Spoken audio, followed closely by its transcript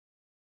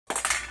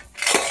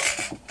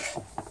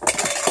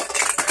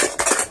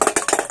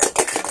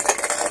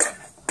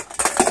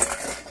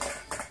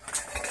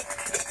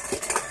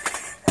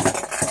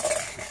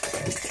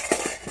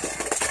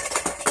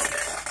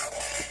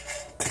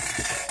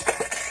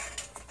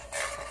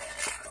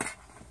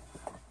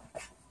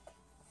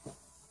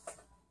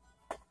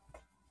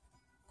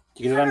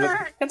Get it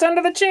under. It's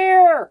under the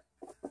chair.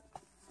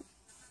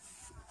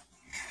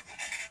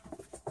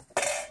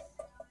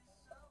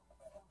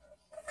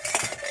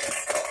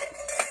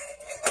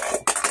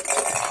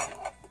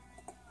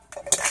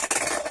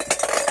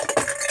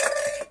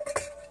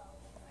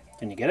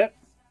 Can you get it?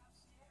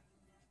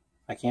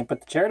 I can't put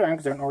the chair down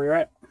because I don't know where you're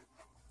at.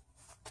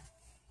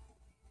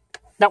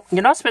 No,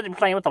 you're not supposed to be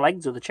playing with the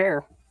legs of the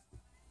chair.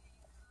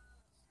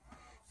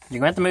 You're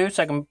going to have to move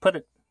so I can put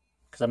it.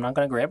 Because I'm not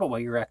going to grab it while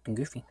you're acting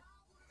goofy.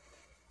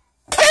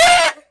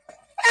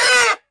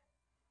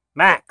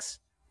 Max!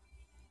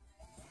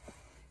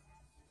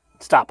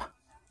 Stop.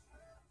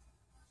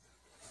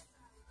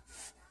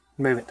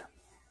 Move it.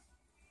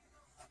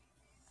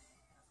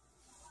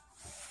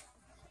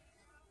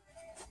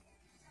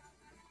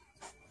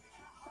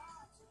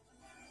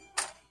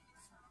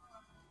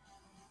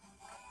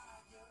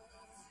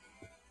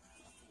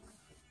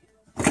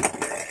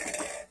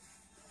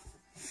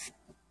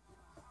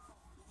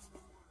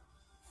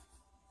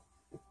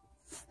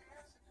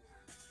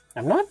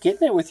 I'm not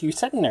getting it with you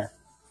sitting there.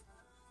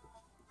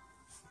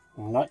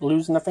 I'm not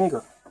losing a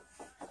finger.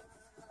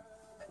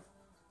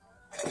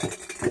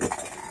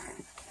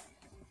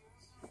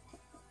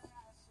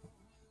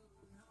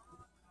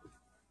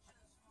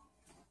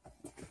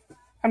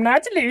 I'm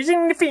not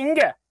losing the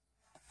finger.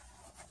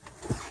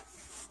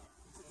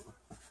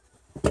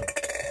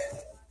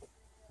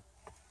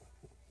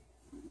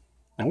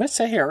 I'm going to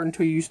sit here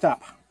until you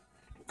stop.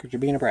 Because you're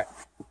being a brat.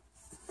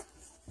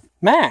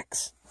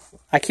 Max!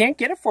 I can't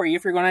get it for you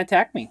if you're going to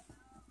attack me.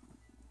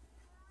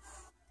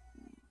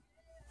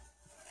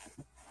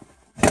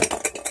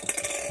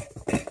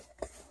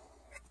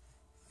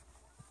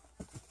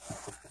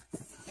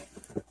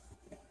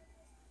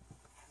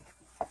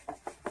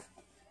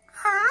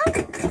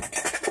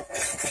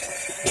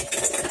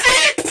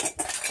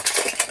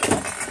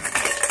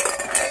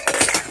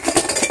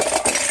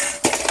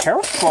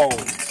 Careful!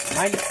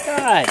 My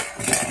God!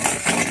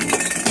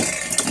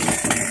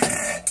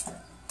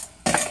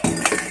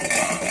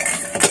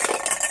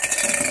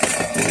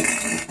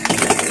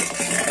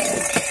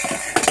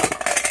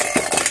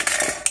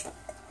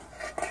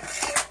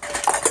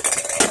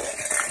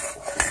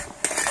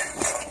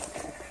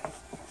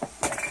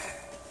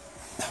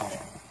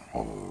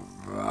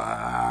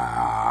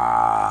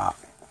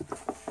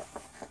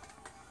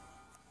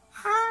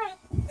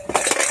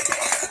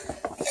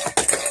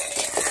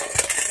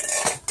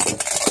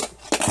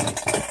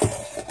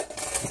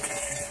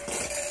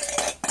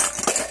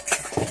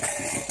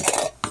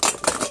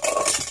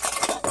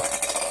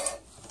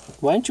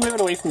 Why don't you move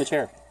it away from the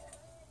chair?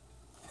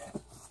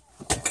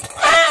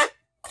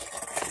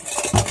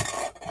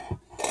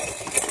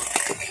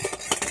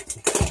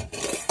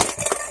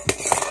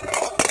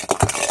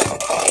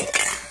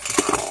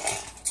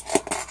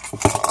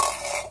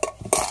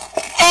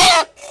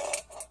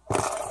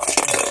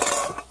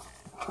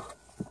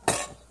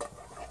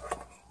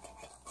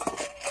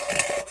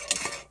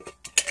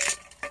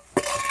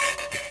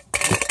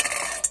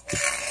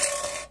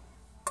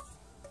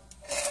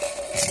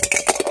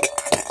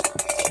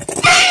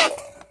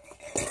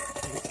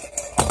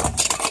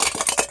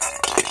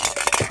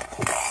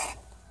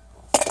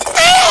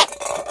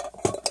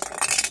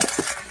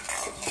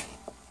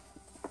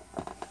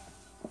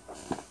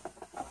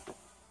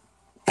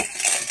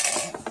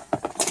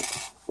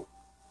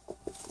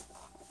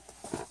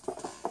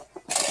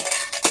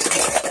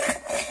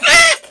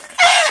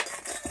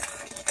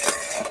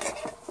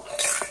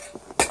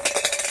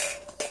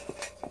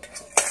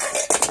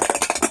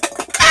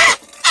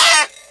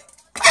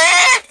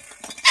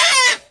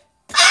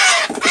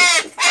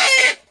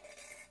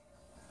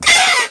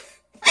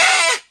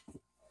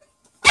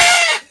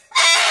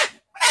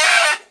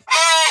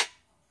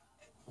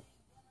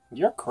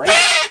 You're crazy.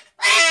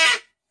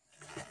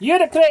 You're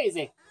the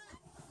crazy.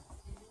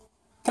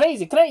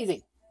 Crazy,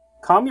 crazy.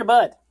 Calm your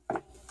butt.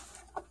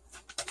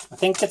 I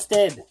think it's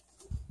dead.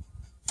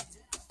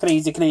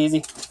 Crazy,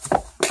 crazy.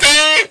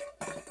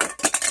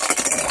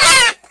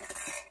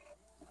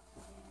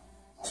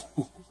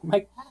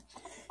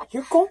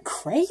 You're going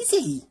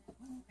crazy.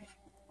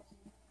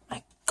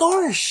 My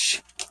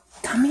gosh.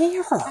 Come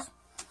here.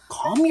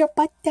 Calm your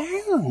butt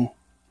down.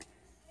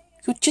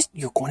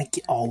 You're going to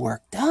get all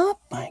worked up.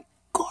 My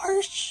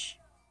gosh.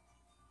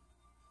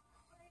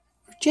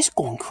 You're just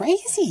going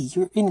crazy.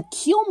 You're in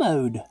kill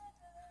mode.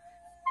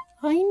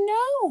 I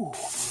know.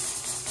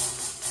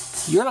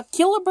 You're a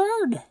killer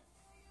bird.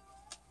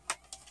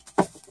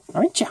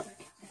 Aren't you?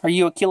 Are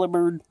you a killer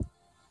bird?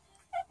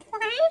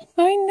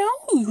 I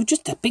know. You're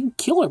just a big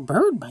killer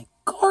bird. My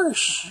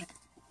gosh.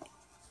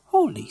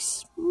 Holy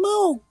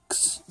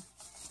smokes.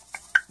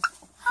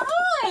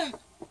 I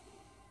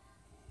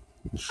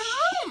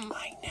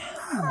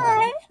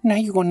know. Now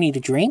you're going to need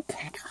a drink.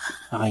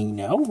 I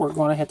know. We're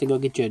going to have to go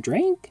get you a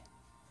drink.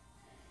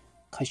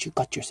 Because you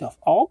got yourself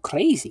all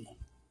crazy.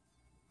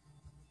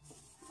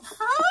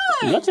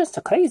 You're just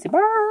a crazy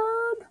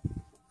bird.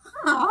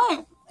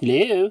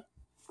 Hello.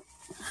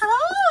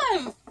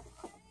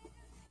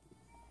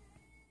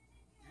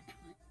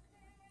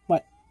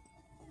 What?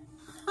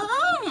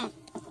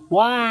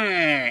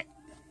 What?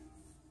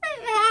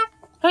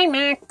 Hi,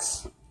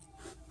 Max.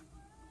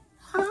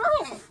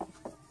 Hi.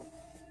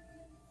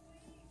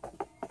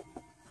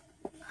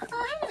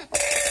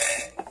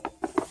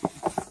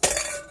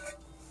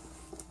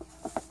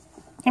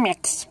 Hi,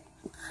 Max.